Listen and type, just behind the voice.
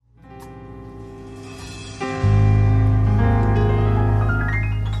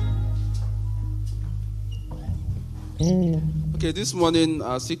Okay, this morning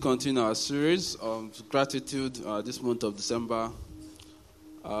I'll still continue our series of gratitude this month of December.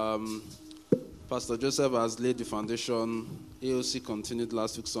 Pastor Joseph has laid the foundation. AOC continued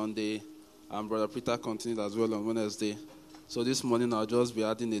last week Sunday, and Brother Peter continued as well on Wednesday. So this morning I'll just be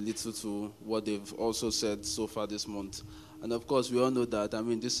adding a little to what they've also said so far this month. And of course, we all know that,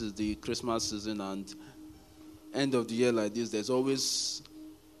 this is the Christmas season, and end of the year like this,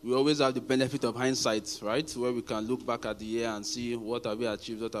 we always have the benefit of hindsight, right? Where we can look back at the year and see what have we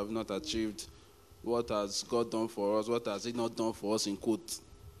achieved, what have we not achieved, what has God done for us, what has He not done for us, in quote.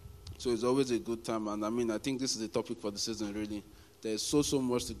 So it's always a good time, and I think this is the topic for the season, really. There's so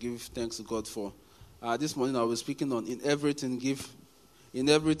much to give thanks to God for. This morning I was speaking on in everything give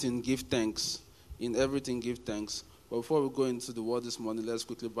thanks. In everything give thanks. But before we go into the word this morning, let's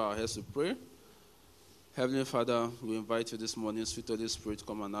quickly bow our heads to pray. Heavenly Father, we invite you this morning, sweet Holy Spirit,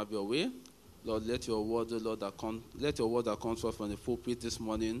 come and have your way. Lord, let your word that comes forth from the pulpit this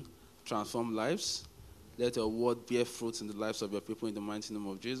morning transform lives. Let your word bear fruit in the lives of your people in the mighty name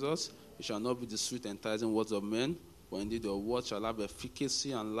of Jesus. It shall not be the sweet, enticing words of men, but indeed your word shall have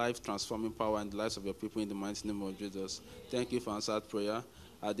efficacy and life-transforming power in the lives of your people in the mighty name of Jesus. Thank you for answered prayer.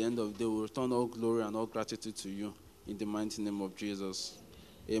 At the end of the day, we will return all glory and all gratitude to you in the mighty name of Jesus.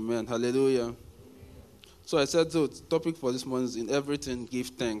 Amen. Hallelujah. So I said the topic for this morning is in everything give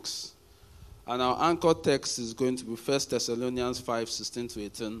thanks. And our anchor text is going to be 1 Thessalonians 5, 16 to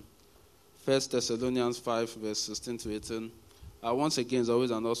 18. 1 Thessalonians 5, verse 16 to 18. Once again, it's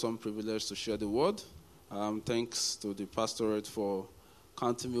always an awesome privilege to share the word. Thanks to the pastorate for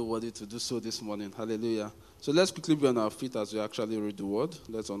counting me worthy to do so this morning. Hallelujah. So let's quickly be on our feet as we actually read the word.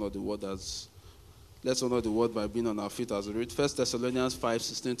 Let's honor the word by being on our feet as we read 1 Thessalonians 5,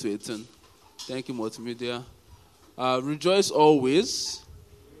 16 to 18. Thank you, multimedia. Rejoice always.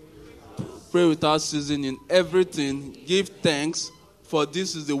 Pray without ceasing. In everything, give thanks, for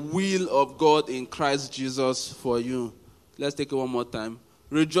this is the will of God in Christ Jesus for you. Let's take it one more time.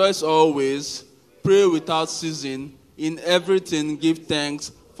 Rejoice always. Pray without ceasing. In everything, give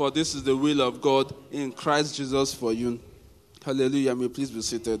thanks, for this is the will of God in Christ Jesus for you. Hallelujah. May please be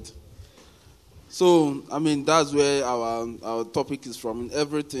seated. So, that's where our topic is from. In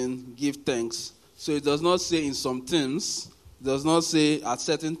everything, give thanks. So it does not say in some terms. It does not say at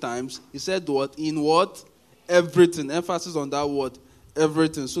certain times. It said what? In what? Everything. Emphasis on that word,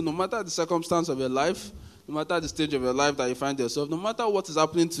 everything. So no matter the circumstance of your life, no matter the stage of your life that you find yourself, no matter what is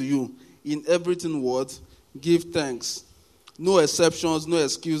happening to you, in everything, what? Give thanks. No exceptions, no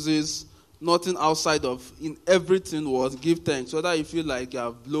excuses. Nothing outside of, in everything, what? Give thanks. Whether you feel like you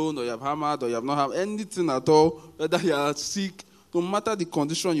have blown or you have hammered or you have not had anything at all, whether you are sick, no matter the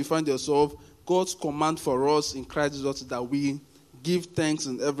condition you find yourself, God's command for us in Christ Jesus is that we give thanks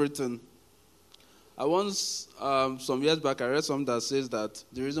in everything. I once, some years back, I read something that says that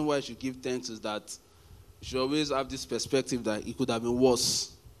the reason why you should give thanks is that you should always have this perspective that it could have been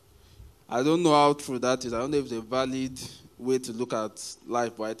worse. I don't know how true that is. I don't know if it's a valid way to look at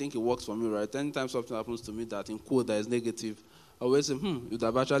life, but I think it works for me, right? Anytime something happens to me that, in quote, that is negative, I always say, it would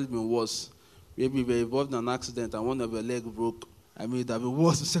have actually been worse. Maybe you were involved in an accident and one of your legs broke. It would have been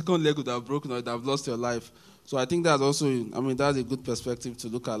worse. The second leg would have broken or you'd have lost your life. So I think that's also, that's a good perspective to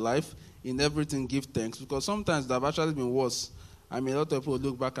look at life. In everything, give thanks. Because sometimes it would have actually been worse. A lot of people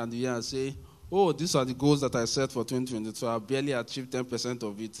look back at the year and say, oh, these are the goals that I set for 2022. I barely achieved 10%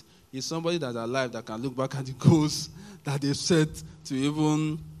 of it. It's somebody that's alive that can look back at the goals that they've set to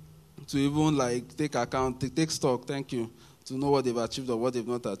even take account, take stock, thank you, to know what they've achieved or what they've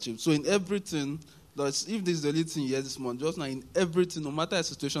not achieved. So in everything, if this is the little thing you hear this month, just now in everything, no matter the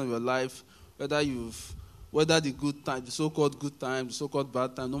situation of your life, whether the good time, the so-called good time, the so-called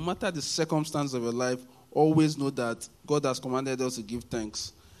bad time, no matter the circumstance of your life, always know that God has commanded us to give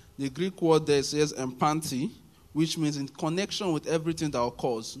thanks. The Greek word there says empanti, which means in connection with everything that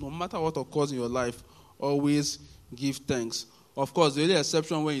occurs, no matter what occurs in your life, always give thanks. Of course, the only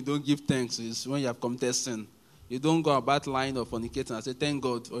exception when you don't give thanks is when you have committed sin. You don't go about lying or fornicating and say, thank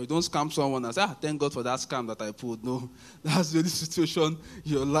God. Or you don't scam someone and say, thank God for that scam that I pulled. No, that's the only situation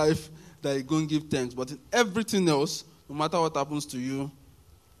in your life that you're going to give thanks. But in everything else, no matter what happens to you,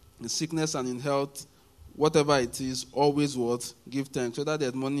 in sickness and in health, whatever it is, always what? Give thanks. Whether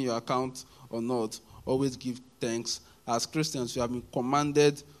there's money in your account or not, always give thanks. As Christians, we have been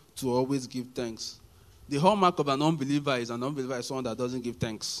commanded to always give thanks. The hallmark of an unbeliever is someone that doesn't give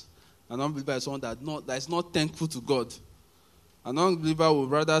thanks. An unbeliever is someone that is not thankful to God. An unbeliever would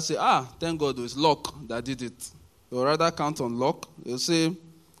rather say, thank God, it's luck that did it. They will rather count on luck. They'll say,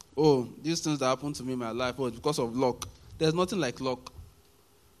 these things that happened to me in my life, it's because of luck. There's nothing like luck.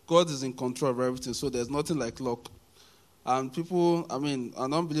 God is in control of everything, so there's nothing like luck. And people,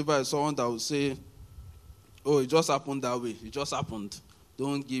 an unbeliever is someone that will say, oh, it just happened that way. It just happened.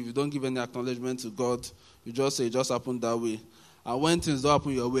 You don't give any acknowledgement to God. You just say it just happened that way. And when things don't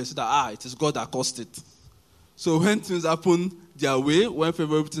happen your way, say that, it is God that caused it. So when things happen their way, when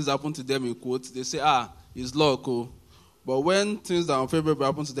favorable things happen to them, in quotes, they say, it's luck. Oh. But when things that are unfavorable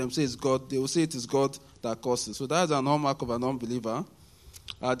happen to them, say it's God, they will say it is God that caused it. So that's an hallmark of an unbeliever.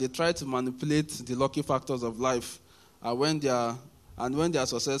 They try to manipulate the lucky factors of life. When they are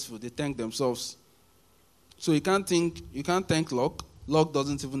successful, they thank themselves. So you can't thank luck. Luck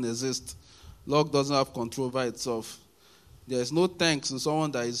doesn't even exist. Luck doesn't have control over itself. There is no thanks in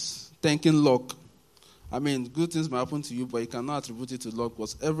someone that is thanking luck. Good things may happen to you, but you cannot attribute it to luck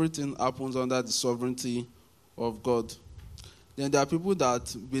because everything happens under the sovereignty of God. Then there are people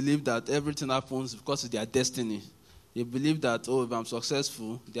that believe that everything happens because it's their destiny. They believe that, if I'm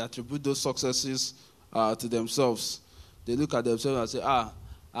successful, they attribute those successes to themselves. They look at themselves and say,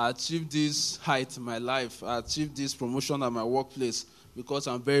 I achieved this height in my life. I achieved this promotion at my workplace because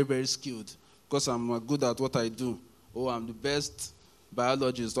I'm very, very skilled, because I'm good at what I do. I'm the best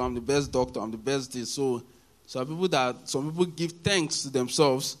biologist, or I'm the best doctor, I'm the best this. So some people give thanks to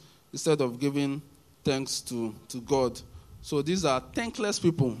themselves instead of giving thanks to God. So these are thankless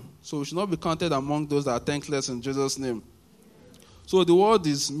people. So we should not be counted among those that are thankless in Jesus' name. So the world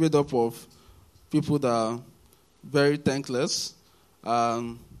is made up of people that are very thankless.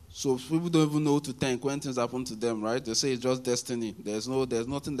 So people don't even know to thank when things happen to them, right? They say it's just destiny. There's no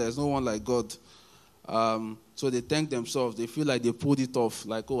one like God. So they thank themselves. They feel like they pulled it off.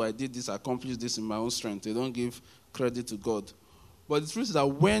 Like, I did this, I accomplished this in my own strength. They don't give credit to God. But the truth is that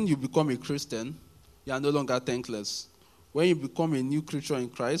when you become a Christian, you are no longer thankless. When you become a new creature in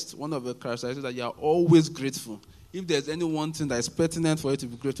Christ, one of the characteristics is that you are always grateful. If there's any one thing that is pertinent for you to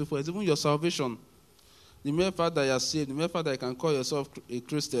be grateful for, it's even your salvation. The mere fact that you are saved, the mere fact that you can call yourself a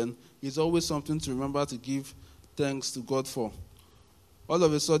Christian, is always something to remember to give thanks to God for. All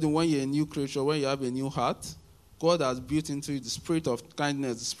of a sudden, when you're a new creature, when you have a new heart, God has built into you the spirit of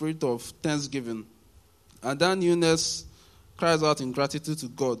kindness, the spirit of thanksgiving. And that newness cries out in gratitude to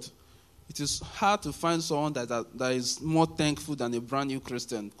God. It is hard to find someone that is more thankful than a brand new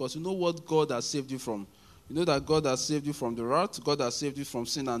Christian, because you know what God has saved you from. You know that God has saved you from the wrath. God has saved you from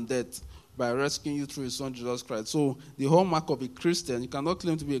sin and death by rescuing you through his son Jesus Christ. So the hallmark of a Christian, you cannot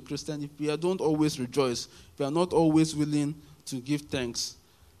claim to be a Christian if you don't always rejoice, if you are not always willing to give thanks.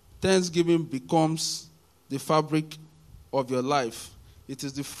 Thanksgiving becomes the fabric of your life. It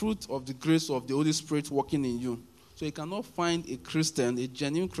is the fruit of the grace of the Holy Spirit working in you. So you cannot find a Christian, a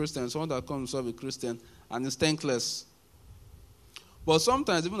genuine Christian, someone that calls himself a Christian, and is thankless. But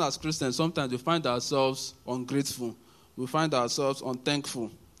sometimes, even as Christians, sometimes we find ourselves ungrateful. We find ourselves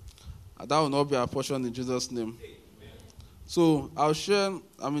unthankful. And that will not be our portion in Jesus' name. Amen. So I'll share,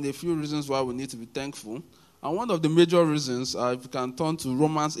 a few reasons why we need to be thankful. And one of the major reasons, if you can turn to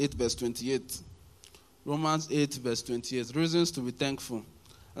Romans 8, verse 28. Romans 8, verse 28. Reasons to be thankful.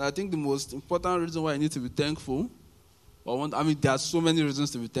 And I think the most important reason why I need to be thankful, there are so many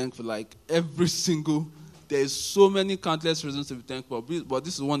reasons to be thankful. Like there's so many countless reasons to be thankful. But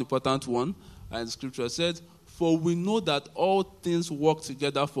this is one important one. And the scripture said, for we know that all things work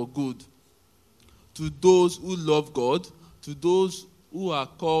together for good to those who love God, to those who are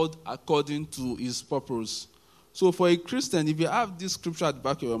called according to his purpose. So for a Christian, if you have this scripture at the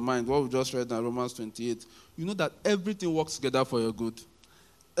back of your mind, what we just read in Romans 28, you know that everything works together for your good.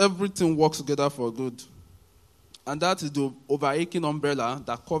 Everything works together for good. And that is the overarching umbrella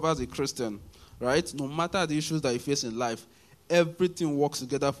that covers a Christian, right? No matter the issues that you face in life, everything works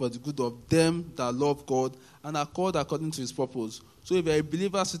together for the good of them that love God and are called according to his purpose. So if you're a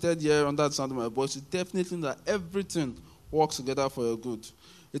believer seated here under the sound of my voice, you definitely know that everything works together for your good.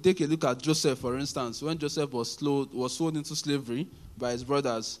 You take a look at Joseph, for instance. When Joseph was sold into slavery by his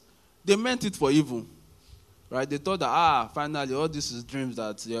brothers, they meant it for evil. Right? They thought that, finally, all this is dreams,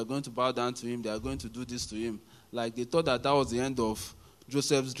 that they are going to bow down to him, they are going to do this to him. Like, they thought that was the end of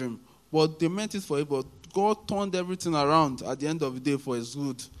Joseph's dream. But they meant it for evil. God turned everything around at the end of the day for his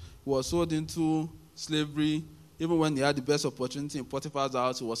good. He was sold into slavery. Even when he had the best opportunity in Potiphar's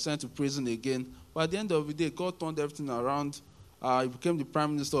house, he was sent to prison again. But at the end of the day, God turned everything around. He became the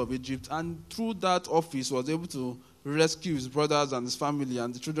prime minister of Egypt. And through that office, he was able to rescue his brothers and his family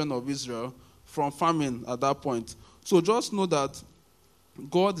and the children of Israel from famine at that point. So just know that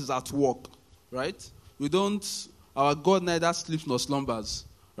God is at work, right? Our God neither sleeps nor slumbers,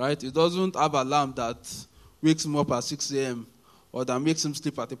 right? He doesn't have an alarm that wakes him up at 6 a.m. or that makes him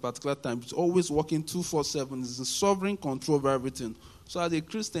sleep at a particular time. He's always working 24/7. He's in sovereign control over everything. So as a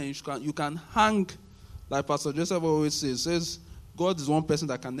Christian, you can hang Like Pastor Joseph always says God is one person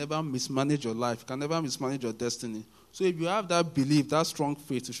that can never mismanage your life, can never mismanage your destiny. So if you have that belief, that strong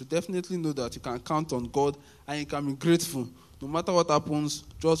faith, you should definitely know that you can count on God and you can be grateful. No matter what happens,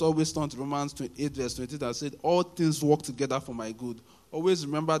 just always turn to Romans 8 verse 20 that said, all things work together for my good. Always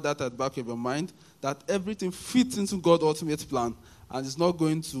remember that at the back of your mind, that everything fits into God's ultimate plan and is not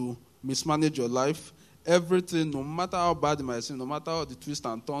going to mismanage your life. Everything, no matter how bad it might seem, no matter how the twists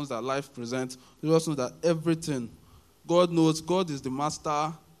and turns that life presents, you just know that everything, God knows, God is the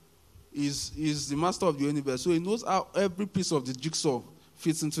master, is the master of the universe. So he knows how every piece of the jigsaw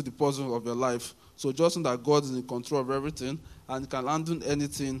fits into the puzzle of your life. So just know that God is in control of everything and can handle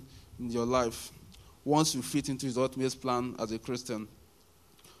anything in your life once you fit into his ultimate plan as a Christian.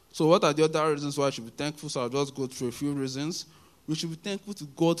 So what are the other reasons why I should be thankful? So I'll just go through a few reasons. We should be thankful to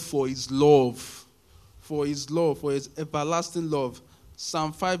God for his love. For his love, for his everlasting love.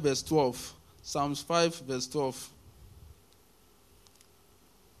 Psalm 5 verse 12. Psalms 5 verse 12.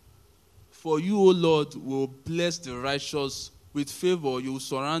 For you, O Lord, will bless the righteous with favor. You will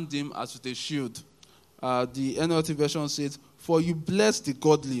surround him as with a shield. The NLT version says, for you bless the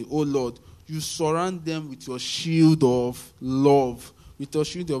godly, O Lord. You surround them with your shield of love. With your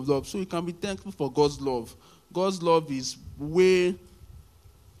shield of love. So you can be thankful for God's love. God's love is way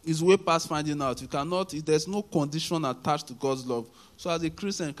past finding out. You cannot, there's no condition attached to God's love. So as a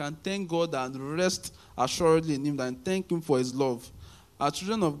Christian, you can thank God and rest assuredly in him and thank him for his love. As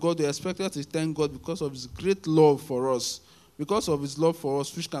children of God, we are expected to thank God because of his great love for us. Because of his love for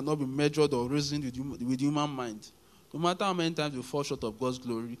us, which cannot be measured or reasoned with human mind. No matter how many times you fall short of God's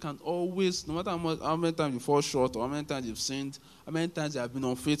glory, you can always, no matter how many times you fall short or how many times you've sinned, how many times you have been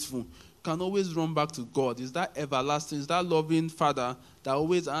unfaithful, you can always run back to God. It's that everlasting, it's that loving Father that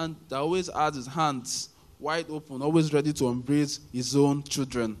always has his hands wide open, always ready to embrace his own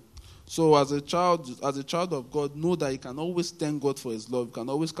children. So as a child of God, know that you can always thank God for his love. You can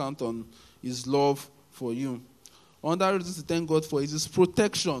always count on his love for you. Another reason to thank God for is his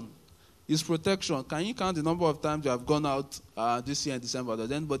protection. His protection. Can you count the number of times you have gone out this year in December?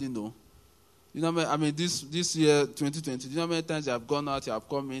 Does anybody know? You know, I mean, this year, 2020, do you know how many times you have gone out, you have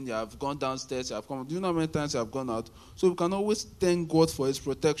come in, you have gone downstairs, you have come? Do you know how many times you have gone out? So we can always thank God for his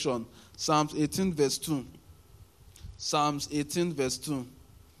protection. Psalms 18 verse 2. Psalms 18 verse 2.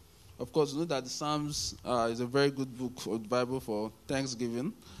 Of course, you know that the Psalms is a very good book of the Bible for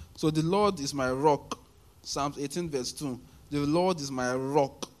Thanksgiving. So the Lord is my rock. Psalms 18 verse 2. The Lord is my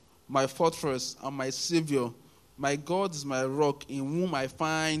rock, my fortress, and my Savior. My God is my rock, in whom I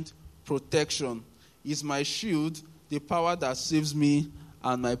find protection. He is my shield, the power that saves me,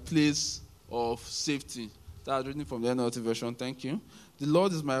 and my place of safety. That's reading from the NLT version. Thank you. The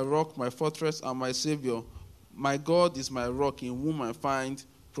Lord is my rock, my fortress, and my Savior. My God is my rock, in whom I find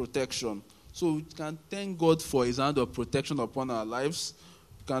protection. So we can thank God for his hand of protection upon our lives.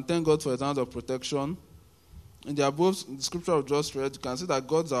 We can thank God for his hand of protection. In the above the scripture I've just read, you can see that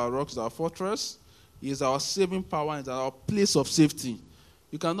God is our rock, is our fortress. He is our saving power, is our place of safety.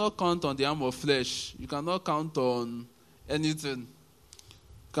 You cannot count on the arm of flesh. You cannot count on anything.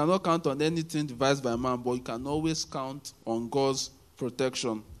 You cannot count on anything devised by man, but you can always count on God's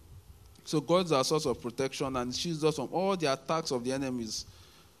protection. So God is our source of protection and shields us from all the attacks of the enemies.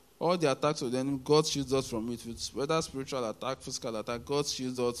 All the attacks of the enemy, God shields us from it. Whether spiritual attack, physical attack, God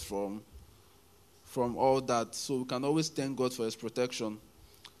shields us from all that. So we can always thank God for his protection.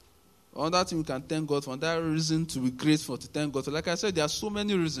 Another thing we can thank God for, that reason to be grateful, to thank God for. Like I said, there are so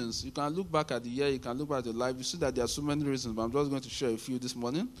many reasons. You can look back at the year, you can look back at your life, you see that there are so many reasons, but I'm just going to share a few this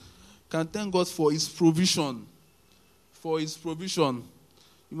morning. You can thank God for his provision. For his provision.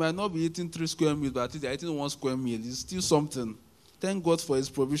 You might not be eating 3 square meals, but at least you're eating 1 square meal. It's still something. Thank God for his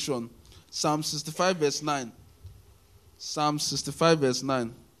provision. Psalm 65 verse 9. Psalm 65 verse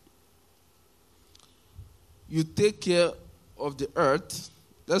 9. You take care of the earth.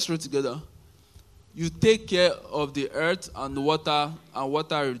 Let's read together. You take care of the earth and water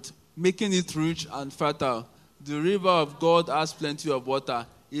it, making it rich and fertile. The river of God has plenty of water.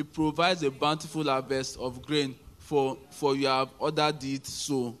 It provides a bountiful harvest of grain, for you have ordered it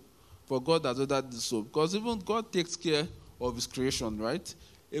so. For God has ordered it so. Because even God takes care of his creation, right?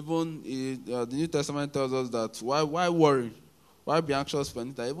 Even the New Testament tells us that why worry? Why be anxious for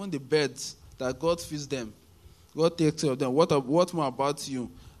anything? Even the birds, that God feeds them. God takes care of them. What more about you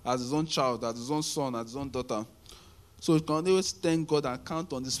as his own child, as his own son, as his own daughter? So you can always thank God and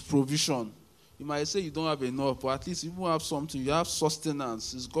count on his provision. You might say you don't have enough, but at least if you have something, you have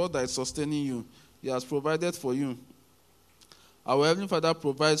sustenance. It's God that is sustaining you. He has provided for you. Our Heavenly Father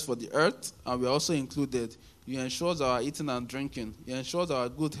provides for the earth, and we are also included. He ensures our eating and drinking. He ensures our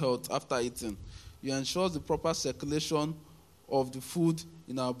good health after eating. It ensures the proper circulation of the food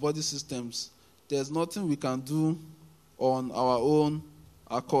in our body systems. There's nothing we can do on our own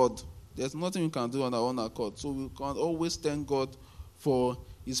accord. There's nothing we can do on our own accord. So we can always thank God for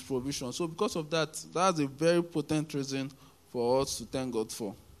his provision. So because of that, that's a very potent reason for us to thank God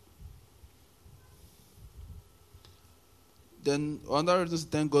for. Then another reason to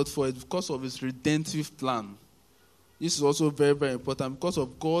thank God for is because of his redemptive plan. This is also very, very important because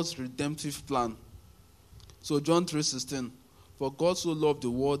of God's redemptive plan. So John 3:16, for God so loved the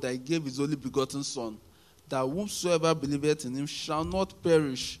world that he gave his only begotten Son, that whomsoever believeth in him shall not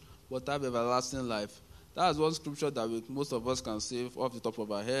perish, but have everlasting life. That is one scripture that most of us can say off the top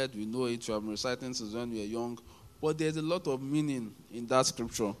of our head. We know it, we have been reciting since when we were young. But there's a lot of meaning in that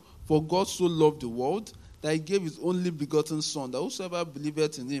scripture. For God so loved the world that he gave his only begotten Son, that whosoever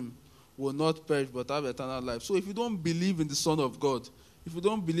believeth in him will not perish but have eternal life. So if you don't believe in the Son of God, if you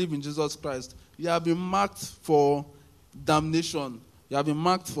don't believe in Jesus Christ, you have been marked for damnation. You have been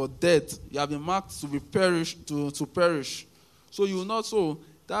marked for death. You have been marked to be to perish. So you will not. So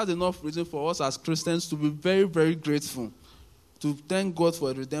that's enough reason for us as Christians to be very, very grateful, to thank God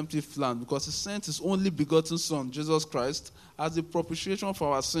for a redemptive plan, because he sent his only begotten Son, Jesus Christ, as a propitiation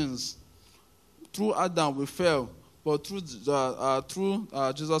for our sins. Through Adam we fell, but through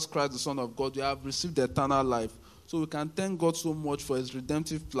Jesus Christ, the Son of God, we have received eternal life. So we can thank God so much for his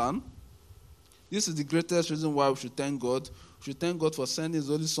redemptive plan. This is the greatest reason why we should thank God. We should thank God for sending his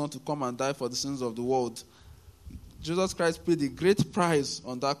only Son to come and die for the sins of the world. Jesus Christ paid a great price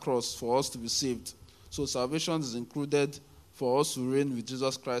on that cross for us to be saved. So salvation is included for us to reign with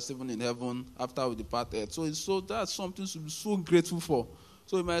Jesus Christ even in heaven after we depart earth. So that's something to be so grateful for.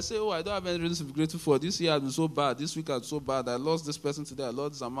 So you might say, I don't have any reason to be grateful for. This year has been so bad. This week has been so bad. I lost this person today. I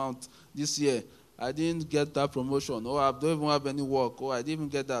lost this amount this year. I didn't get that promotion. I don't even have any work. I didn't even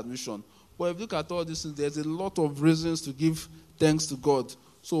get that admission. But if you look at all these things, there's a lot of reasons to give thanks to God.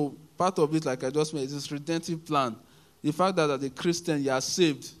 So part of it, like I just made, is this redemptive plan. The fact that as a Christian you are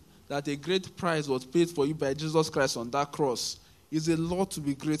saved, that a great price was paid for you by Jesus Christ on that cross, is a lot to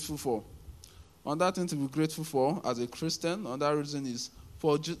be grateful for. Another thing to be grateful for as a Christian, another reason is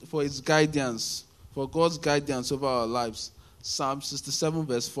for his guidance, for God's guidance over our lives. Psalm 67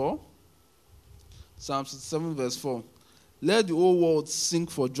 verse 4. Psalm 67 verse 4. Let the whole world sing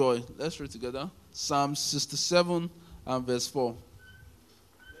for joy. Let's read together. Psalm 67 and verse 4.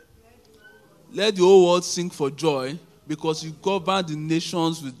 Let the whole world sing for joy, because you govern the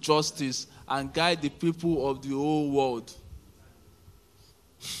nations with justice and guide the people of the whole world.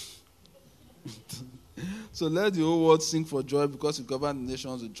 So let the whole world sing for joy, because you govern the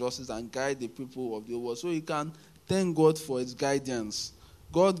nations with justice and guide the people of the whole world. So you can thank God for his guidance.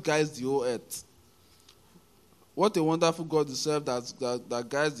 God guides the whole earth. What a wonderful God we serve that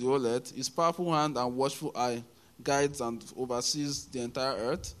guides the whole earth. His powerful hand and watchful eye guides and oversees the entire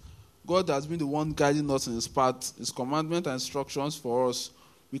earth. God has been the one guiding us in his path, his commandment and instructions for us.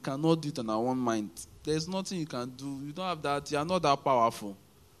 We cannot do it on our own mind. There's nothing you can do. You don't have that. You are not that powerful.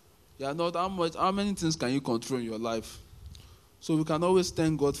 You are not. How many things can you control in your life? So we can always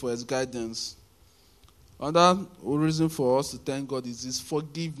thank God for his guidance. Another reason for us to thank God is his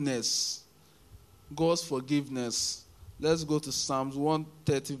forgiveness. God's forgiveness. Let's go to Psalms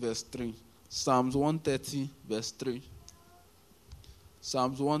 130 verse 3. Psalms 130 verse 3.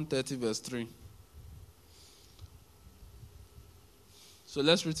 Psalms 130 verse 3. So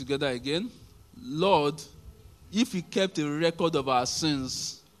let's read together again. Lord, if he kept a record of our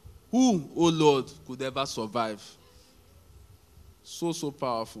sins, who, O Lord, could ever survive? So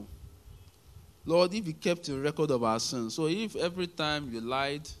powerful. Lord, if he kept a record of our sins. So if every time you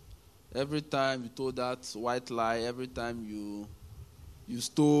lied, every time you told that white lie, every time you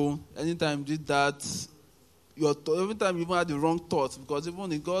stole, anytime you did that, every time you even had the wrong thoughts, because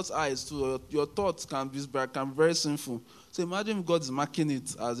even in God's eyes too, your thoughts can be very sinful. So imagine if God is marking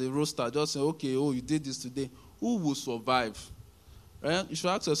it as a roster, just say, okay, you did this today. Who will survive? Right? You should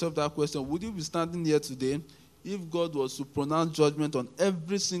ask yourself that question. Would you be standing here today if God was to pronounce judgment on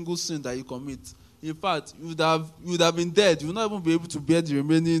every single sin that you commit? In fact, you would have been dead. You would not even be able to bear the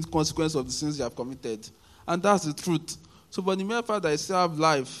remaining consequence of the sins you have committed. And that's the truth. So for the mere fact that you still have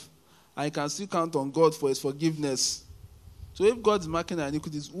life, and you can still count on God for his forgiveness. So if God is marking our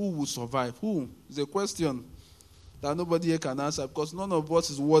iniquities, who will survive? Who? It's a question that nobody here can answer, because none of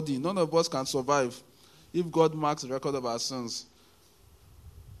us is worthy. None of us can survive if God marks the record of our sins.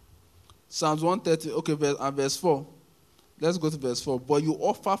 Psalms 130, and verse 4. Let's go to verse 4. But you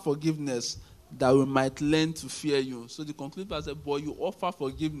offer forgiveness that we might learn to fear you. So the conclusion part says, but you offer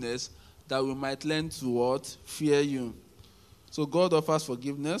forgiveness that we might learn to what? Fear you. So God offers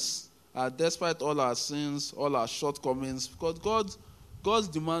forgiveness, despite all our sins, all our shortcomings, because God's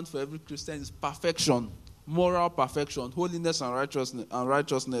demand for every Christian is perfection, moral perfection, holiness and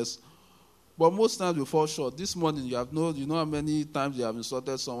righteousness. But most times we fall short. This morning, you know how many times you have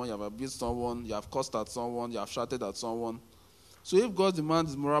insulted someone, you have abused someone, you have cursed at someone, you have shouted at someone. So if God's demand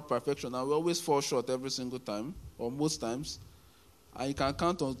is moral perfection, and we always fall short every single time, or most times, and you can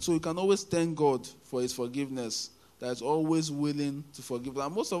count on, so you can always thank God for his forgiveness, that is always willing to forgive.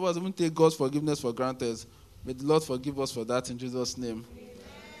 And most of us even take God's forgiveness for granted. May the Lord forgive us for that in Jesus' name.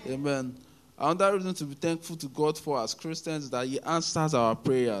 Amen. Another reason to be thankful to God for as Christians is that he answers our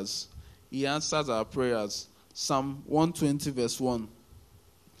prayers. He answers our prayers. Psalm 120 verse 1.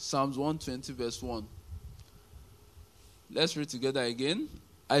 Psalms 120 verse 1. Let's read together again.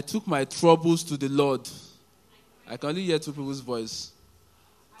 I took my troubles to the Lord. I can only hear two people's voice.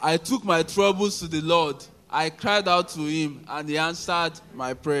 I took my troubles to the Lord. I cried out to him, and he answered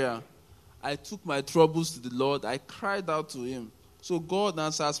my prayer. I took my troubles to the Lord. I cried out to him. So God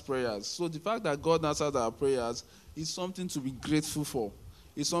answers prayers. So the fact that God answers our prayers is something to be grateful for.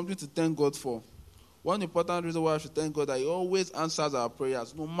 It's something to thank God for. One important reason why I should thank God that he always answers our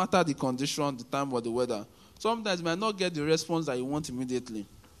prayers, no matter the condition, the time, or the weather. Sometimes you might not get the response that you want immediately.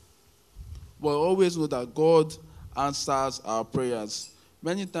 But always know that God answers our prayers.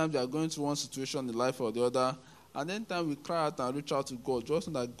 Many times we are going through one situation in life or the other, and then time we cry out and reach out to God. Just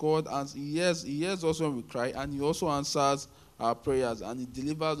know that God answers. He hears us when we cry, and he also answers our prayers, and he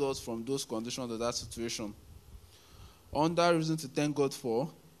delivers us from those conditions or that situation. Another reason to thank God for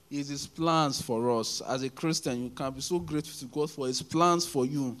is his plans for us. As a Christian, you can be so grateful to God for his plans for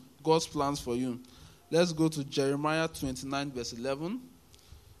you. God's plans for you. Let's go to Jeremiah 29 verse 11.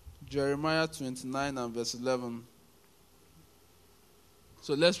 Jeremiah 29 and verse 11.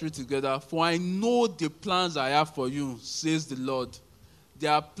 So let's read together. For I know the plans I have for you, says the Lord. They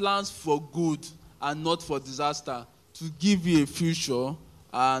are plans for good and not for disaster, to give you a future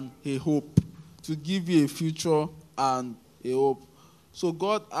and a hope. To give you a future and a hope. So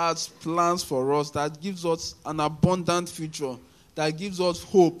God has plans for us that gives us an abundant future, that gives us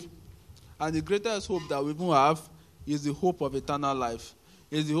hope. And the greatest hope that we even have is the hope of eternal life.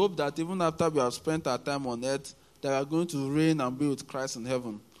 It's the hope that even after we have spent our time on earth, that we are going to reign and be with Christ in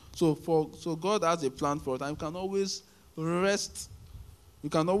heaven. So God has a plan for us, and you can always rest. You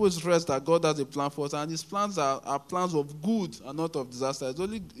can always rest that God has a plan for us, and his plans are plans of good and not of disaster. It's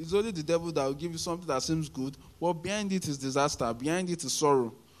only the devil that will give you something that seems good, but behind it is disaster, behind it is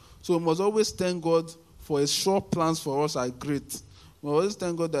sorrow. So we must always thank God for his short plans for us are great. We always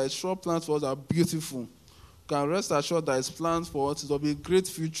thank God that his short plans for us are beautiful. We can rest assured that his plans for us is of a great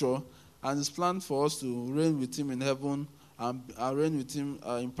future, and his plan for us to reign with him in heaven and reign with him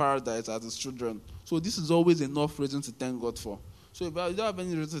in paradise as his children. So this is always enough reason to thank God for. So if you don't have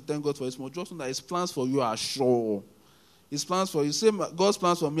any reason to thank God for his more, just know that his plans for you are sure. His plans for you, say God's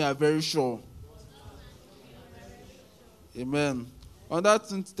plans for me are very sure. Amen. Another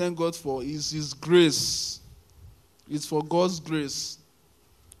thing to thank God for is his grace. It's for God's grace.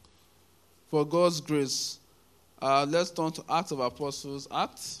 For God's grace. Let's turn to Acts of Apostles,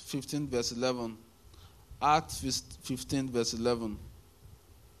 Acts 15 verse 11. Acts 15 verse 11.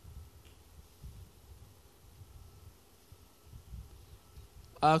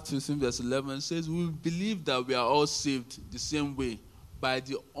 Acts 15 verse 11 says, we believe that we are all saved the same way by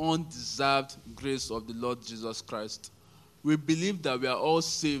the undeserved grace of the Lord Jesus Christ. We believe that we are all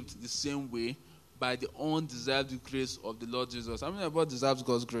saved the same way by the undeserved grace of the Lord Jesus. How many about deserves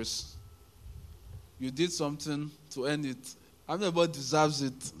God's grace? You did something to earn it. How many about deserves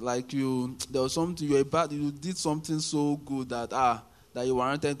it? Like there was something you did something so good that you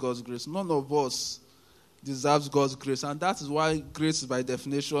warranted God's grace. None of us deserves God's grace, and that is why grace by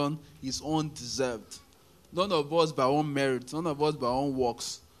definition is undeserved. None of us by our own merit, none of us by our own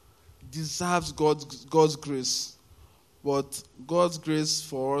works deserves God's grace. But God's grace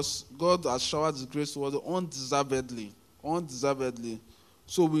for us, God has showered his grace to us undeservedly.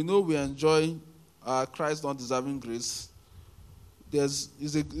 So we know we enjoy Christ's undeserving grace.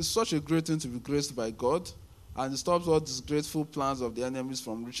 It's such a great thing to be graced by God, and it stops all these grateful plans of the enemies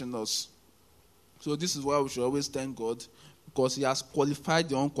from reaching us. So this is why we should always thank God, because he has qualified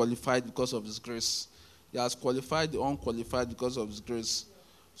the unqualified because of his grace. He has qualified the unqualified because of his grace.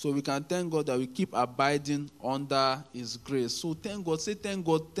 So we can thank God that we keep abiding under his grace. So thank God. Say thank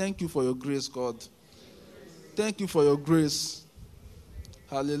God. Thank you for your grace, God. Thank you for your grace.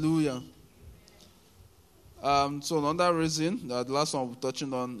 Hallelujah. So another reason, that the last one we're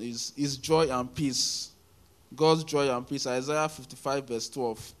touching on is joy and peace. God's joy and peace. Isaiah 55 verse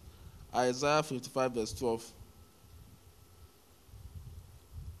 12. Isaiah 55 verse 12.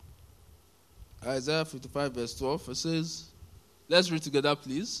 Isaiah 55 verse 12. It says, let's read together,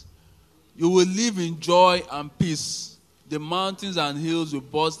 please. You will live in joy and peace. The mountains and hills will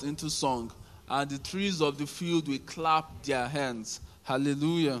burst into song, and the trees of the field will clap their hands.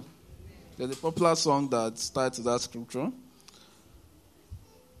 Hallelujah. There's a popular song that starts with that scripture.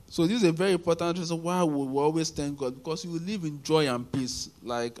 So this is a very important reason why we always thank God, because you will live in joy and peace.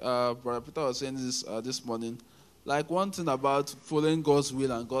 Like Brother Peter was saying this morning. Like one thing about following God's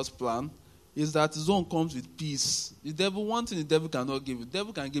will and God's plan is that his own comes with peace. One thing the devil cannot give you. The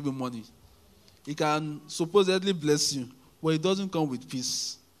devil can give you money. He can supposedly bless you, but it doesn't come with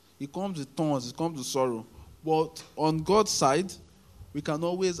peace. It comes with thorns, it comes with sorrow. But on God's side, we can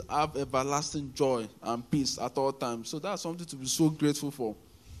always have everlasting joy and peace at all times. So that's something to be so grateful for.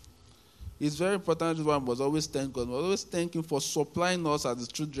 It's very important that one must always thank God. We must always thank him for supplying us as his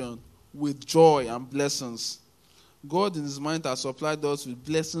children with joy and blessings. God in his mind has supplied us with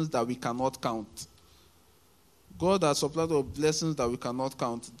blessings that we cannot count. God has supplied us with blessings that we cannot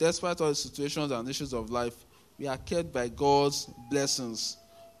count. Despite all the situations and issues of life, we are kept by God's blessings,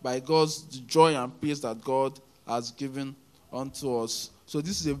 by God's joy and peace that God has given unto us. So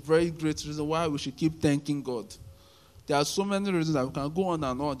this is a very great reason why we should keep thanking God. There are so many reasons that we can go on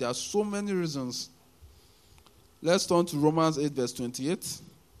and on. There are so many reasons. Let's turn to Romans 8 verse 28.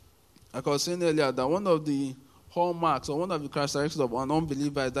 Like I was saying earlier, that one of the hallmarks or one of the characteristics of an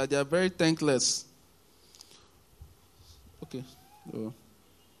unbeliever is that they are very thankless. Okay.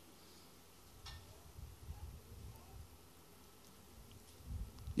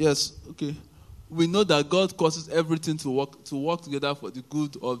 Yes, okay. We know that God causes everything to work together for the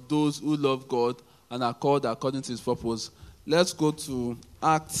good of those who love God and are called according to his purpose. Let's go to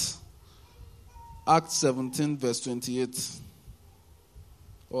Acts 17 verse 28.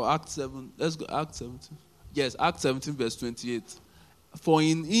 Or Acts 7. Let's go Acts 17. Yes, Acts 17 verse 28. For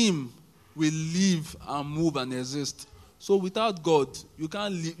in him we live and move and exist. So without God, you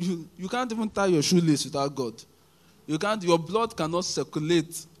can't live, you can't even tie your shoelace without God. Your blood cannot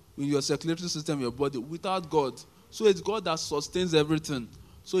circulate in your circulatory system in your body without God. So it's God that sustains everything.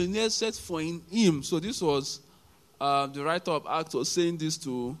 So in essence, for in him, so this was the writer of Acts was saying this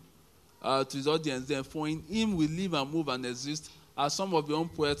to his audience then. For in him we live and move and exist. As some of your own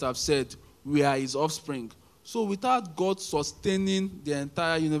poets have said, we are his offspring. So without God sustaining the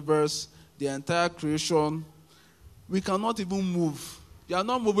entire universe, the entire creation, we cannot even move. You are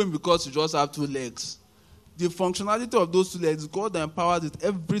not moving because you just have two legs. The functionality of those two legs, God empowers it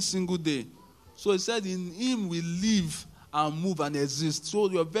every single day. So he said, in him we live and move and exist. So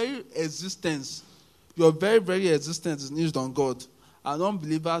your very existence, your very, very existence is hinged on God. And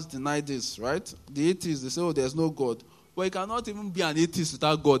unbelievers deny this, right? The atheists, they say, oh, there's no God. But you cannot even be an atheist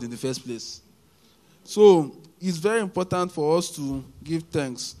without God in the first place. So it's very important for us to give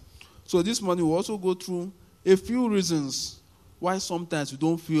thanks. So this morning we'll also go through a few reasons why sometimes we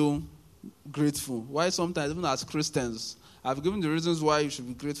don't feel grateful. Why sometimes, even as Christians, I've given the reasons why you should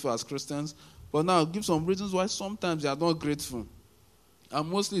be grateful as Christians, but now I'll give some reasons why sometimes you are not grateful. And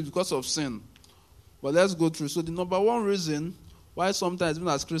mostly because of sin. But let's go through. So the number one reason why sometimes, even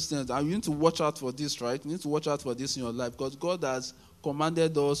as Christians, and you need to watch out for this, right? You need to watch out for this in your life, because God has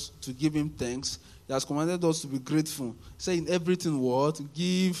commanded us to give him thanks. He has commanded us to be grateful. Say in everything, what?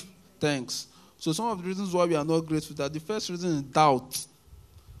 Give thanks. So some of the reasons why we are not grateful, that the first reason is doubt.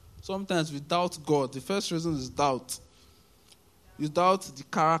 Sometimes we doubt God. The first reason is doubt. You doubt the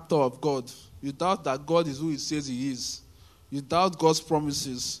character of God. You doubt that God is who he says he is. You doubt God's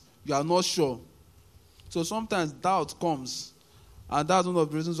promises. You are not sure. So sometimes doubt comes. And that's one of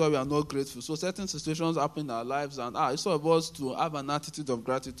the reasons why we are not grateful. So certain situations happen in our lives, and instead of us to have an attitude of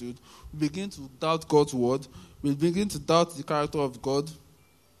gratitude, we begin to doubt God's word. We begin to doubt the character of God.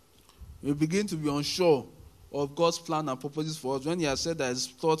 We begin to be unsure of God's plan and purposes for us. When he has said that his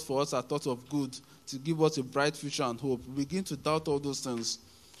thoughts for us are thoughts of good, to give us a bright future and hope, we begin to doubt all those things.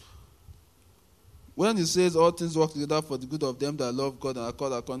 When he says all things work together for the good of them that love God and are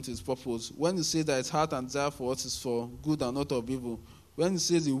called according to his purpose, when he says that his heart and desire for us is for good and not of evil, when he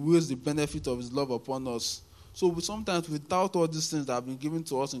says he wills the benefit of his love upon us, so sometimes we doubt all these things that have been given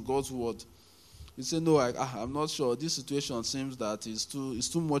to us in God's word. We say, no, I'm not sure. This situation seems that it's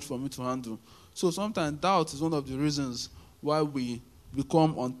too much for me to handle. So sometimes doubt is one of the reasons why we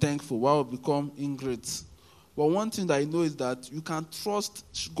become unthankful, why we become ingrate. But one thing that I know is that you can trust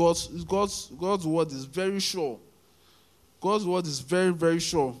God's word is very sure. God's word is very, very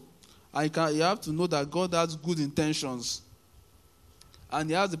sure. And you have to know that God has good intentions. And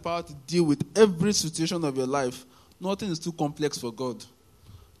he has the power to deal with every situation of your life. Nothing is too complex for God.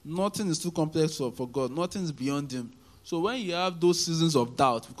 Nothing is too complex for God. Nothing is beyond him. So when you have those seasons of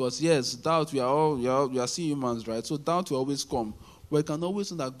doubt, because yes, doubt, we are still humans, right? So doubt will always come. But you can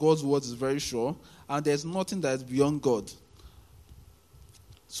always know that God's word is very sure, and there's nothing that is beyond God.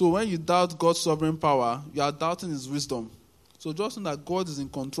 So when you doubt God's sovereign power, you are doubting his wisdom. So just know that God is in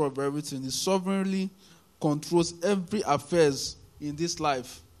control of everything. He sovereignly controls every affairs in this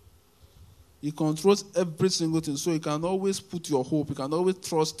life. He controls every single thing. So you can always put your hope, you can always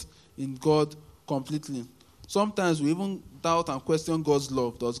trust in God completely. Sometimes we even doubt and question God's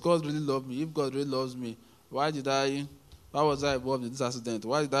love. Does God really love me? If God really loves me, why was I involved in this accident?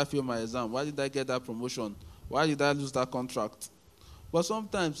 Why did I fail my exam? Why did I get that promotion? Why did I lose that contract? But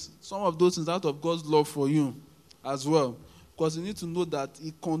sometimes, some of those things out of God's love for you as well. Because you need to know that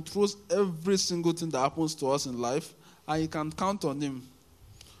he controls every single thing that happens to us in life, and you can count on him.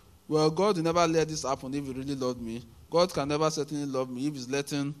 Well, God will never let this happen if he really loved me. God can never certainly love me if he's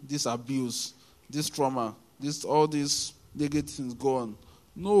letting this abuse, this trauma, all these negative things go on.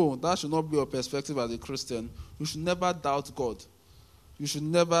 No, that should not be your perspective as a Christian. You should never doubt God. You should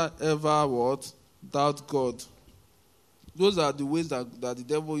never, ever, doubt God. Those are the ways that the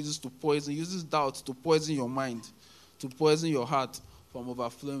devil uses to poison. He uses doubt to poison your mind, to poison your heart from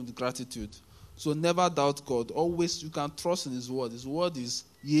overflowing with gratitude. So never doubt God. Always, you can trust in his word. His word is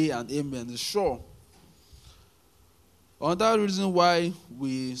yea and amen. It's sure. Another reason why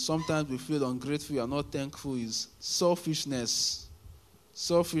sometimes we feel ungrateful and not thankful is selfishness.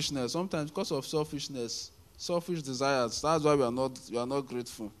 Selfishness. Sometimes because of selfishness, selfish desires. That's why we are not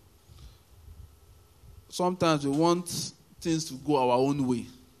grateful. Sometimes we want things to go our own way.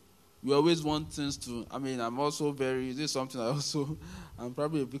 We always want things to, I'm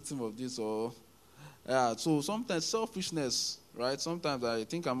probably a victim of this. So sometimes selfishness, right? Sometimes I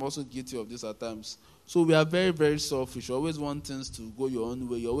think I'm also guilty of this at times. So we are very, very selfish. You always want things to go your own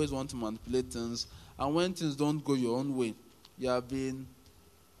way. You always want to manipulate things. And when things don't go your own way, you have been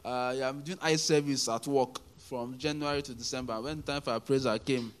doing eye service at work from January to December. When the time for appraisal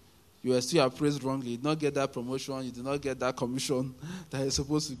came, you were still appraised wrongly. You did not get that promotion. You did not get that commission that you're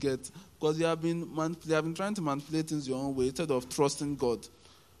supposed to get. Because you have been trying to manipulate things your own way instead of trusting God.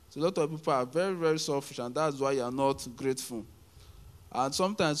 So a lot of people are very, very selfish, and that's why you are not grateful. And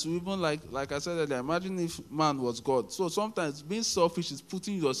sometimes, even like I said earlier, imagine if man was God. So sometimes being selfish is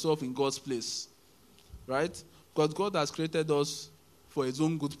putting yourself in God's place. Right? Because God has created us for his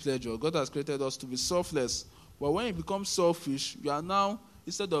own good pleasure. God has created us to be selfless. But when you become selfish, you are now,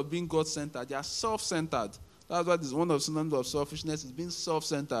 instead of being God-centered, you are self-centered. That's what is one of the synonyms of selfishness, is being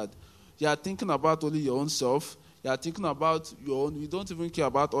self-centered. You are thinking about only your own self. You are thinking about your own. You don't even care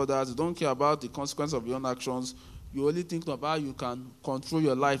about others. You don't care about the consequence of your own actions. You only think about how you can control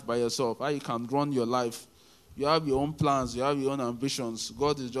your life by yourself, how you can run your life. You have your own plans. You have your own ambitions.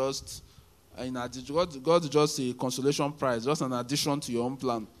 God is just God is just a consolation prize, just an addition to your own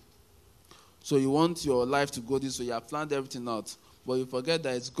plan. So you want your life to go this way. You have planned everything out. But you forget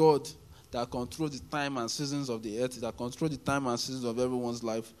that it's God that controls the time and seasons of the earth, that controls the time and seasons of everyone's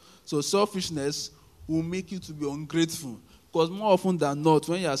life. So selfishness will make you to be ungrateful. Because more often than not,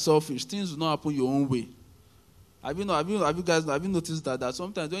 when you are selfish, things will not happen your own way. Have you noticed that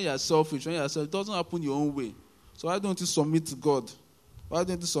sometimes when you are selfish, it doesn't happen your own way. So why don't you submit to God? Why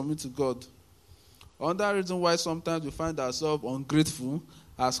don't you submit to God? Another reason why sometimes we find ourselves ungrateful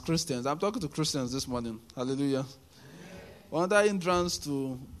as Christians. I'm talking to Christians this morning. Hallelujah. Another hindrance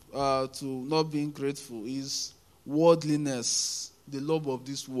to not being grateful is worldliness, the love of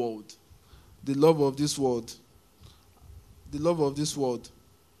this world. The love of this world. The love of this world.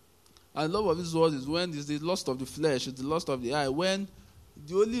 And love of this world is when it's the lust of the flesh, it's the lust of the eye. When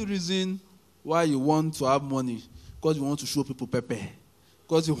the only reason why you want to have money, because you want to show people pepe.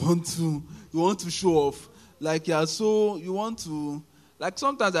 Because you want to show off. Like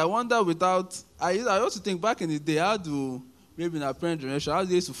sometimes I wonder I used to think back in the day, maybe in our parent generation, how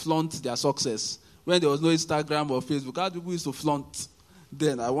they used to flaunt their success. When there was no Instagram or Facebook, how people used to flaunt.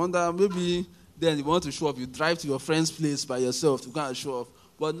 Then I wonder, maybe then you want to show off, you drive to your friend's place by yourself to go and show off.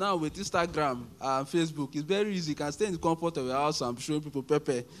 But now with Instagram and Facebook, it's very easy. You can stay in the comfort of your house and showing people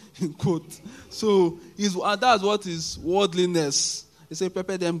pepe in quote. So that's what is worldliness. They say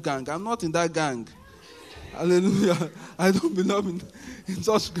pepe them gang. I'm not in that gang. Hallelujah. I don't belong in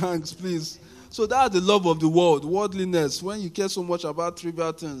such gangs, please. So that's the love of the world, worldliness. When you care so much about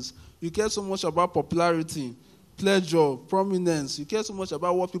trivial things, you care so much about popularity, pleasure, prominence. You care so much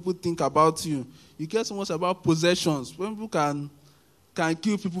about what people think about you. You care so much about possessions. When people can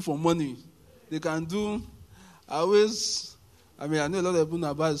kill people for money, they can do. I know a lot of people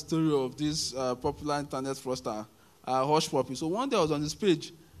know about the story of this popular internet fraudster, Hush Puppy. So one day I was on this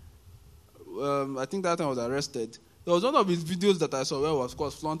page. I think that time I was arrested. There was one of his videos that I saw where he was, of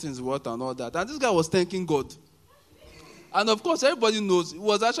course, flaunting his water and all that. And this guy was thanking God. And of course, everybody knows, he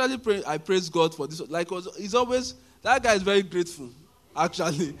was actually praying, I praise God for this. Like, he's always, that guy is very grateful,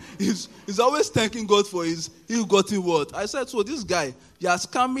 actually. He's always thanking God for his ill-gotten wealth. I said, so this guy, he are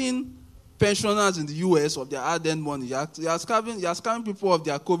scamming pensioners in the U.S. of their hard-earned money. He are scamming people of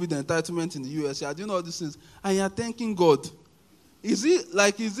their COVID entitlement in the U.S. He are doing all these things. And you are thanking God. As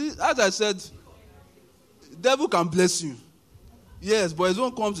I said, the devil can bless you. Yes, but his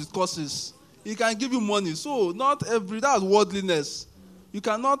own comes with curses. He can give you money. So that's worldliness. You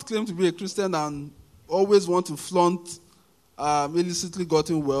cannot claim to be a Christian and always want to flaunt illicitly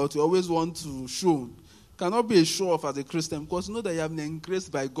gotten wealth. You always want to show. You cannot be a show-off as a Christian because you know that you have been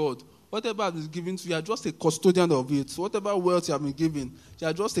engraced by God. Whatever is given to you, you are just a custodian of it. So whatever wealth you have been given, you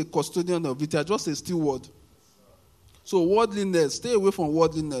are just a custodian of it. You are just a steward. So worldliness, stay away from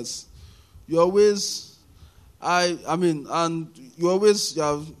worldliness. You always, and you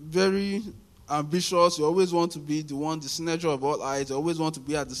are very ambitious. You always want to be the center of all eyes. You always want to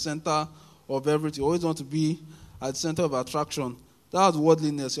be at the center of everything. You always want to be at the center of attraction. That's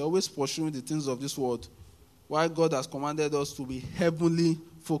worldliness. You're always pursuing the things of this world. Why God has commanded us to be heavenly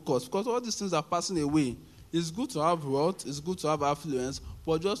focused. Because all these things are passing away. It's good to have wealth. It's good to have affluence.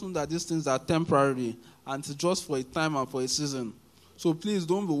 But just know that these things are temporary. And it's just for a time and for a season. So please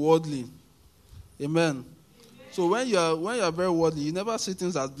don't be worldly. Amen. So when you are very worldly, you never see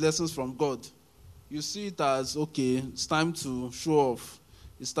things as blessings from God. You see it as, okay, it's time to show off.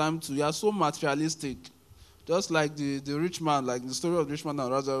 It's time to, you are so materialistic. Just like the rich man, like the story of the rich man and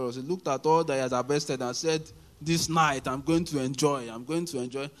Lazarus. He looked at all that he had harvested and said, this night I'm going to enjoy. And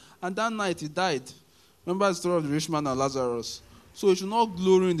that night he died. Remember the story of the rich man and Lazarus. So you should not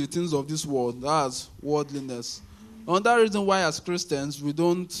glory in the things of this world. That's worldliness. Another reason why as Christians we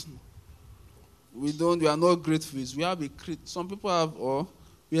are not grateful is we have some people have,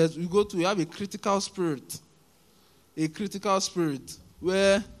 we have a critical spirit. A critical spirit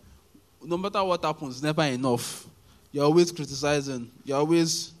where no matter what happens, it's never enough. You're always criticizing. You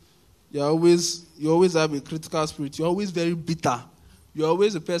always have a critical spirit. You're always very bitter. You're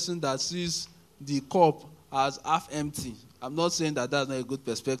always a person that sees the cup as half empty. I'm not saying that that's not a good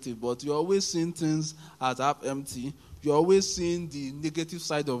perspective, but you're always seeing things as half empty. You're always seeing the negative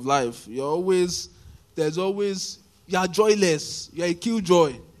side of life. You are joyless. You're a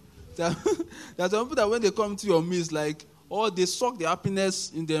killjoy. There's some people that when they come to your midst, they suck the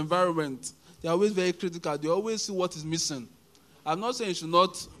happiness in the environment. They're always very critical. They always see what is missing. I'm not saying you should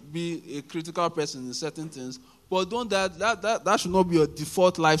not be a critical person in certain things, but that should not be your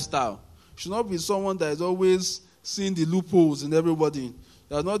default lifestyle. You should not be someone that is always seeing the loopholes in everybody.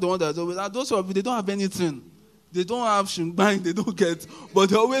 They're not the one that's always, and those people, they don't have anything. They don't have shingbang, they don't get, but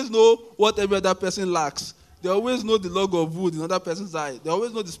they always know what every other person lacks. They always know the log of wood in another person's eye. They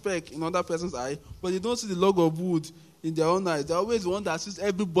always know the speck in another person's eye, but they don't see the log of wood in their own eyes. They're always the one that sees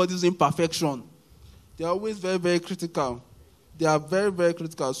everybody's imperfection. They're always very, very critical. They are very, very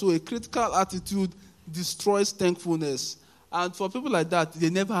critical. So a critical attitude destroys thankfulness. And for people like that, they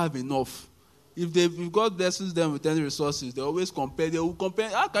never have enough. If God blesses them with any resources, they always compare. They will compare.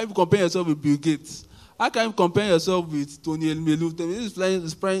 How can you compare yourself with Bill Gates? How can you compare yourself with Tony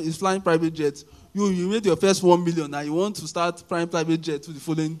Elmelu? He's flying private jets. You made your first 1 million and you want to start flying private jet to the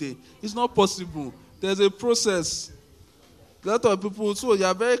following day. It's not possible. There's a process. A lot of people, so you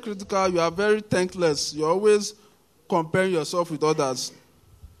are very critical, you are very thankless. You're always comparing yourself with others.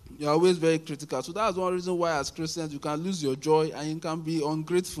 You're always very critical. So that's one reason why as Christians you can lose your joy and you can be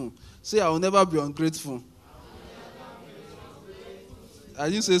ungrateful. Say, I will never be ungrateful. I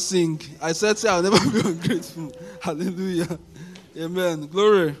didn't say sing. I said, say, I'll never be ungrateful. Hallelujah. Amen.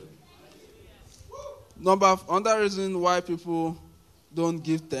 Glory. Another reason why people don't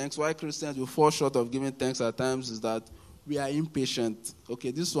give thanks, why Christians will fall short of giving thanks at times is that we are impatient.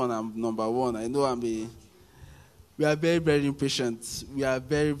 Okay, this one I'm number one. I know we are very, very impatient. We are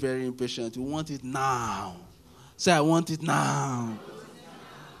very, very impatient. We want it now. Say, I want it now.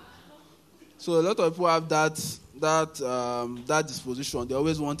 So a lot of people have that disposition. They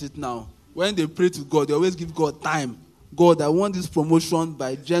always want it now. When they pray to God, they always give God time. God, I want this promotion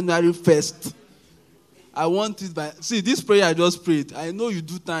by January 1st. I want it by... See, this prayer I just prayed, I know you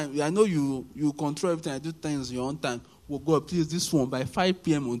do time. I know you control everything. I do things in your own time. Well, God, please, this one, by 5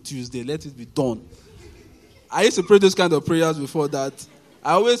 p.m. on Tuesday, let it be done. I used to pray those kind of prayers before that.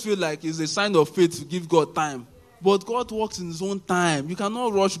 I always feel like it's a sign of faith to give God time. But God works in his own time. You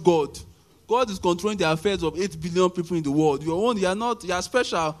cannot rush God. God is controlling the affairs of 8 billion people in the world. You are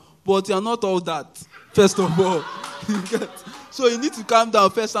special, but you are not all that, first of all. So you need to calm down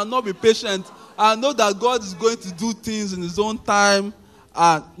first and not be patient And know that God is going to do things in his own time.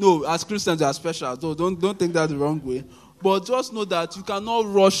 And no, as Christians, they are special. So don't take that the wrong way. But just know that you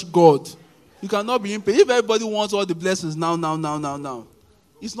cannot rush God. You cannot be impatient. If everybody wants all the blessings now,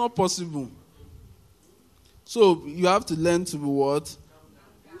 it's not possible. So you have to learn to be what?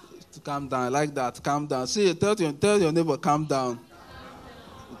 To calm down. I like that. Calm down. Say, tell your neighbor, calm down.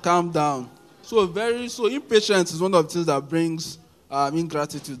 Calm down. So impatience is one of the things that brings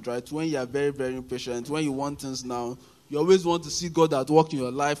ingratitude, right? When you are very, very impatient, when you want things now, you always want to see God at work in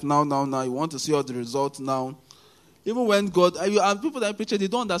your life now. You want to see all the results now. Even when God, and people that are impatient, they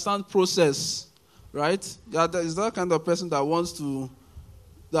don't understand process, right? Yeah, there is that kind of person that wants to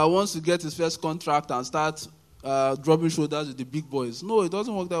get his first contract and start rubbing shoulders with the big boys. No, it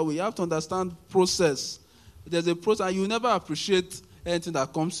doesn't work that way. You have to understand process. There's a process, and you never appreciate anything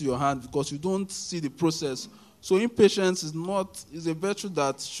that comes to your hand because you don't see the process. So impatience is a virtue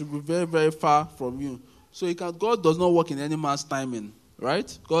that should be very, very far from you. So God does not work in any man's timing,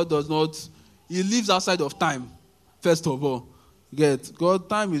 right? God does not. He lives outside of time. First of all, God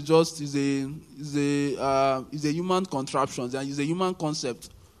time is a human contraption, and it's a human concept.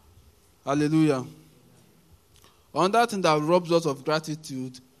 Hallelujah. Another thing that robs us of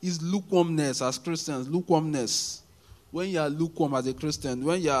gratitude is lukewarmness as Christians. Lukewarmness. When you are lukewarm as a Christian,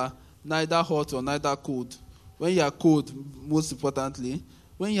 when you are neither hot or neither cold, when you are cold, most importantly,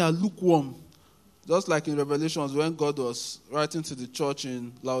 when you are lukewarm, just like in Revelations when God was writing to the church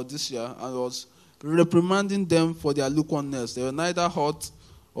in Laodicea and was reprimanding them for their lukewarmness. They were neither hot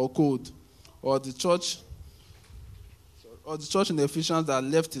or cold. Or the church in Ephesians that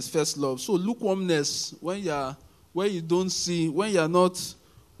left his first love. So lukewarmness, when you're in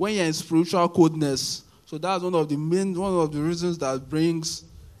spiritual coldness. So that's one of the reasons that brings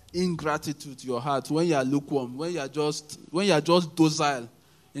ingratitude to your heart. When you are lukewarm, when you are just docile.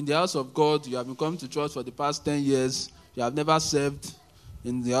 In the house of God, you have been coming to church for the past 10 years. You have never served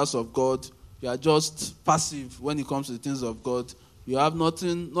in the house of God. You are just passive when it comes to the things of God. You have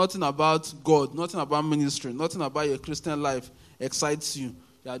nothing about God, nothing about ministry, nothing about your Christian life excites you.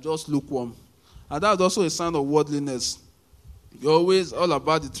 You are just lukewarm. And that's also a sign of worldliness. You're always all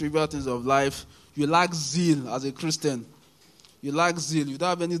about the trivial things of life. You lack zeal as a Christian. You lack zeal. You don't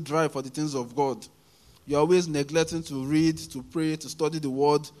have any drive for the things of God. You're always neglecting to read, to pray, to study the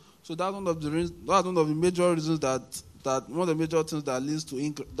word. So that's one of the major reasons that one of the major things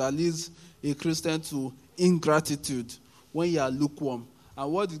that leads a Christian to ingratitude when you are lukewarm.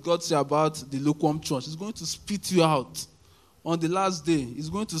 And what did God say about the lukewarm church? He's going to spit you out. On the last day, he's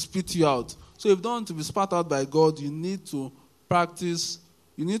going to spit you out. So if you don't want to be spat out by God, you need to practice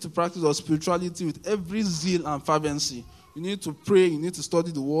your spirituality with every zeal and fervency. You need to pray, you need to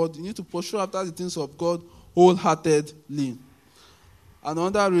study the word, you need to pursue after the things of God wholeheartedly.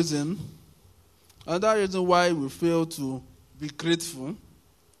 Another reason why we fail to be grateful.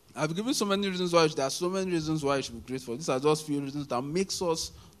 I've given so many reasons why there are so many reasons why you should be grateful. These are just few reasons that makes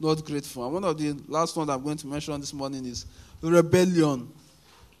us not grateful. And one of the last ones I'm going to mention this morning is rebellion.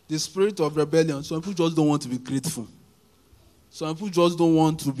 The spirit of rebellion. Some people just don't want to be grateful. Some people just don't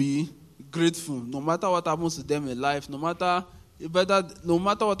want to be grateful. No matter what happens to them in life, no matter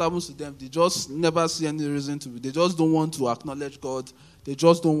what happens to them, they just never see any reason to be. They just don't want to acknowledge God. They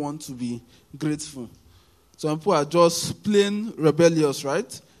just don't want to be grateful. Some people are just plain rebellious,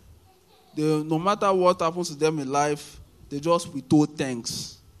 right? No matter what happens to them in life, they just withhold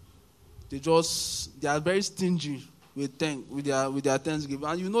thanks. They are very stingy with their thanksgiving.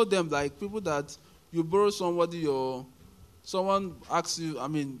 And you know them like people that you borrow somebody or someone asks you,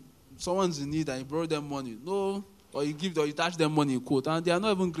 someone's in need and you borrow them money. No, or you touch them money, quote, and they are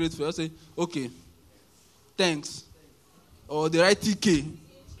not even grateful. You say, okay, thanks. Or they write TK.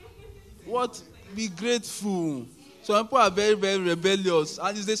 What? Be grateful. Some people are very, very rebellious,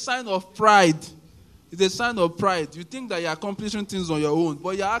 and it's a sign of pride. It's a sign of pride. You think that you're accomplishing things on your own,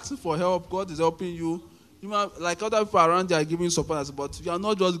 but you're asking for help. God is helping you. Like other people around you are giving you support, but you are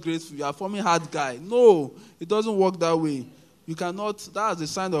not just grateful. You are forming hard guy. No, it doesn't work that way. You cannot. That's a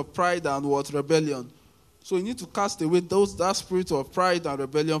sign of pride and rebellion. So you need to cast away that spirit of pride and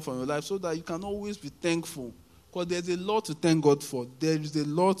rebellion from your life so that you can always be thankful. Because there's a lot to thank God for. There is a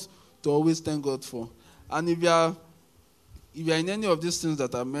lot to always thank God for. And if you are in any of these things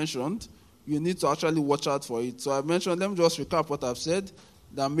that I mentioned, you need to actually watch out for it. So let me just recap what I've said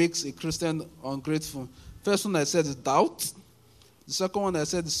that makes a Christian ungrateful. First one I said is doubt. The second one I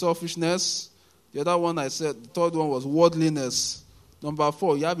said is selfishness. The other one the third one was worldliness. Number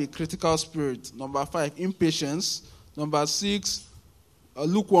 4, you have a critical spirit. Number 5, impatience. Number 6,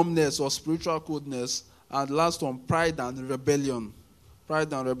 lukewarmness or spiritual coldness. And last one, pride and rebellion.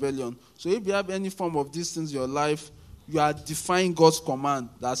 pride and rebellion. So if you have any form of these things in your life, you are defying God's command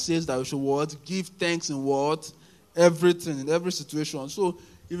that says that you should what? Give thanks in what? Everything, in every situation. So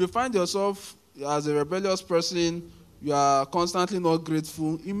if you find yourself as a rebellious person, you are constantly not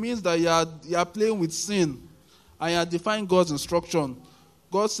grateful, it means that you are playing with sin and you are defying God's instruction.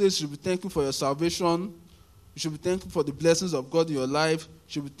 God says you should be thankful for your salvation. You should be thankful for the blessings of God in your life.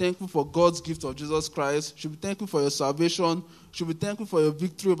 You should be thankful for God's gift of Jesus Christ. You should be thankful for your salvation. You should be thankful for your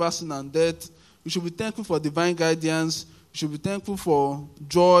victory over sin and death. You should be thankful for divine guidance. You should be thankful for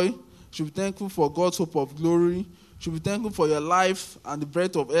joy. You should be thankful for God's hope of glory. You should be thankful for your life and the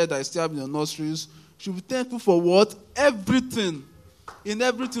breath of air that is still in your nostrils. You should be thankful for what? Everything. In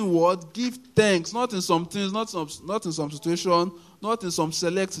everything, what? Give thanks. Not in some things, not in some situation, not in some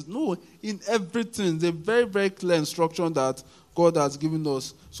selected. No, in everything. It's a very, very clear instruction that God has given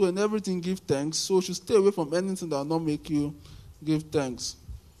us. So in everything, give thanks. So you should stay away from anything that will not make you give thanks.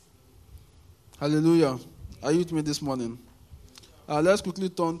 Hallelujah. Are you with me this morning? Let's quickly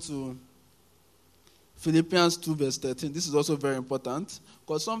turn to Philippians 2 verse 13. This is also very important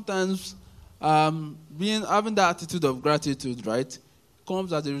because sometimes having that attitude of gratitude, right,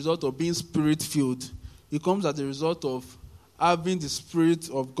 comes as a result of being spirit-filled. It comes as a result of having the Spirit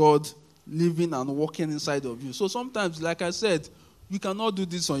of God living and working inside of you. So sometimes, like I said, you cannot do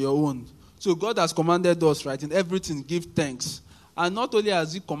this on your own. So God has commanded us, right, in everything, give thanks. And not only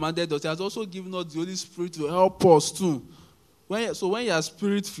has He commanded us, He has also given us the Holy Spirit to help us too. So when you are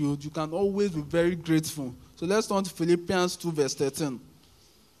spirit-filled, you can always be very grateful. So let's turn to Philippians 2 verse 13.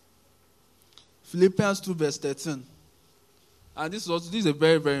 Philippians 2 verse 13. And this is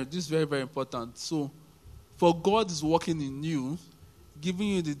very, very important. So, for God is working in you, giving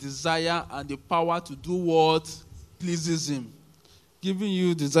you the desire and the power to do what pleases Him. Giving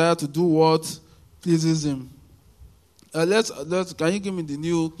you desire to do what pleases Him. Can you give me the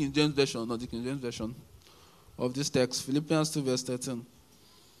New King James Version or the King James Version of this text? Philippians 2 verse 13.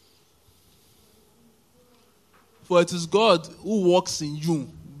 For it is God who works in you,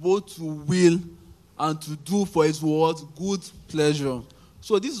 both to will and to do for His word good pleasure.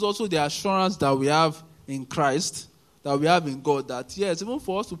 So this is also the assurance that we have in Christ, that we have in God, that yes, even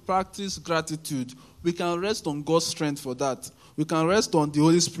for us to practice gratitude, we can rest on God's strength for that. We can rest on the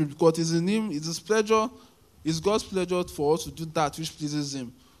Holy Spirit because it's in Him, it's His pleasure, it's God's pleasure for us to do that which pleases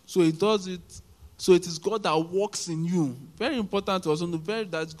Him. So He does it. So it is God that works in you. Very important to us,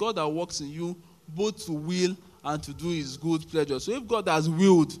 that it's God that works in you both to will and to do His good pleasure. So if God has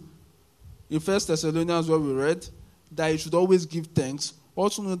willed, in 1 Thessalonians where we read, that you should always give thanks,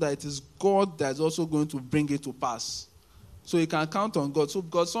 also know that it is God that is also going to bring it to pass. So you can count on God. So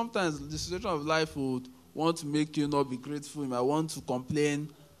because sometimes the situation of life would want to make you not be grateful. You might want to complain.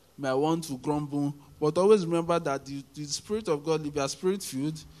 You might want to grumble. But always remember that the Spirit of God, if you are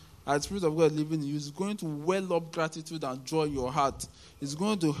Spirit-filled, and the Spirit of God living in you, is going to well up gratitude and joy in your heart. It's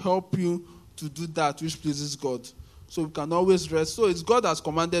going to help you to do that which pleases God. So we can always rest. So it's God has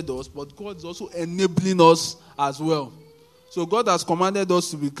commanded us, but God is also enabling us as well. So God has commanded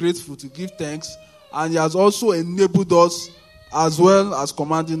us to be grateful, to give thanks, and He has also enabled us as well as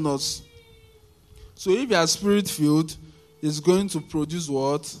commanding us. So if you are Spirit-filled, it's going to produce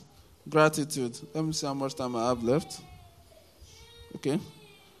what? Gratitude. Let me see how much time I have left. Okay.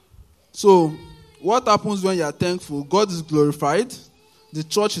 So what happens when you are thankful? God is glorified. The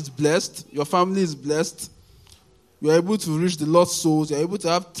church is blessed. Your family is blessed. You are able to reach the lost souls. You are able to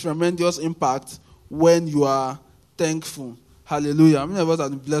have tremendous impact when you are thankful. Hallelujah. How many of us have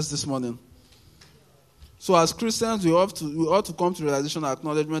been blessed this morning? So as Christians, we ought to come to realization and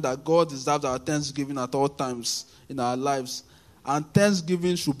acknowledgement that God deserves our thanksgiving at all times in our lives. And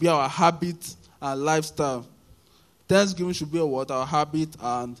thanksgiving should be our habit and lifestyle. Thanksgiving should be our habit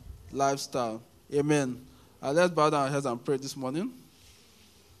and lifestyle. Amen. Let's bow down our heads and pray this morning.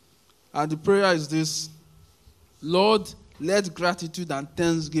 And the prayer is this: Lord, let gratitude and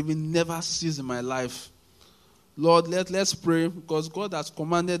thanksgiving never cease in my life. Lord, let's pray because God has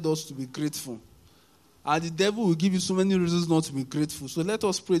commanded us to be grateful. And the devil will give you so many reasons not to be grateful. So let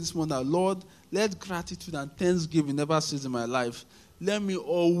us pray this morning, Lord, let gratitude and thanksgiving never cease in my life. Let me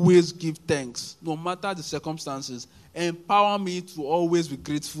always give thanks, no matter the circumstances. Empower me to always be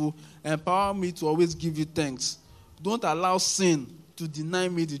grateful. Empower me to always give you thanks. Don't allow sin to deny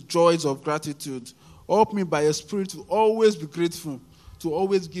me the joys of gratitude. Help me by your Spirit to always be grateful, to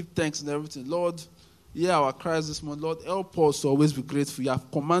always give thanks in everything. Lord, hear our cries this morning. Lord, help us to always be grateful. You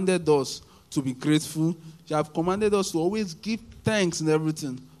have commanded us to be grateful. You have commanded us to always give thanks in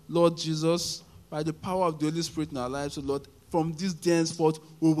everything. Lord Jesus, by the power of the Holy Spirit in our lives, so Lord, from this day henceforth,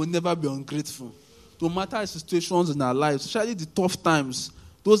 we will never be ungrateful. no matter the situations in our lives, especially the tough times,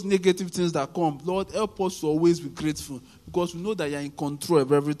 those negative things that come, Lord, help us to always be grateful, because we know that you are in control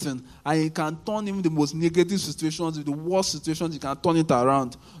of everything, and you can turn even the most negative situations, the worst situations, you can turn it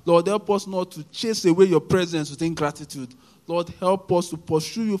around. Lord, help us not to chase away your presence with ingratitude. Lord, help us to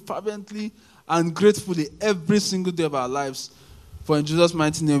pursue you fervently and gratefully every single day of our lives. For in Jesus'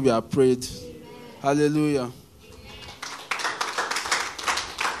 mighty name we are prayed. Amen. Hallelujah.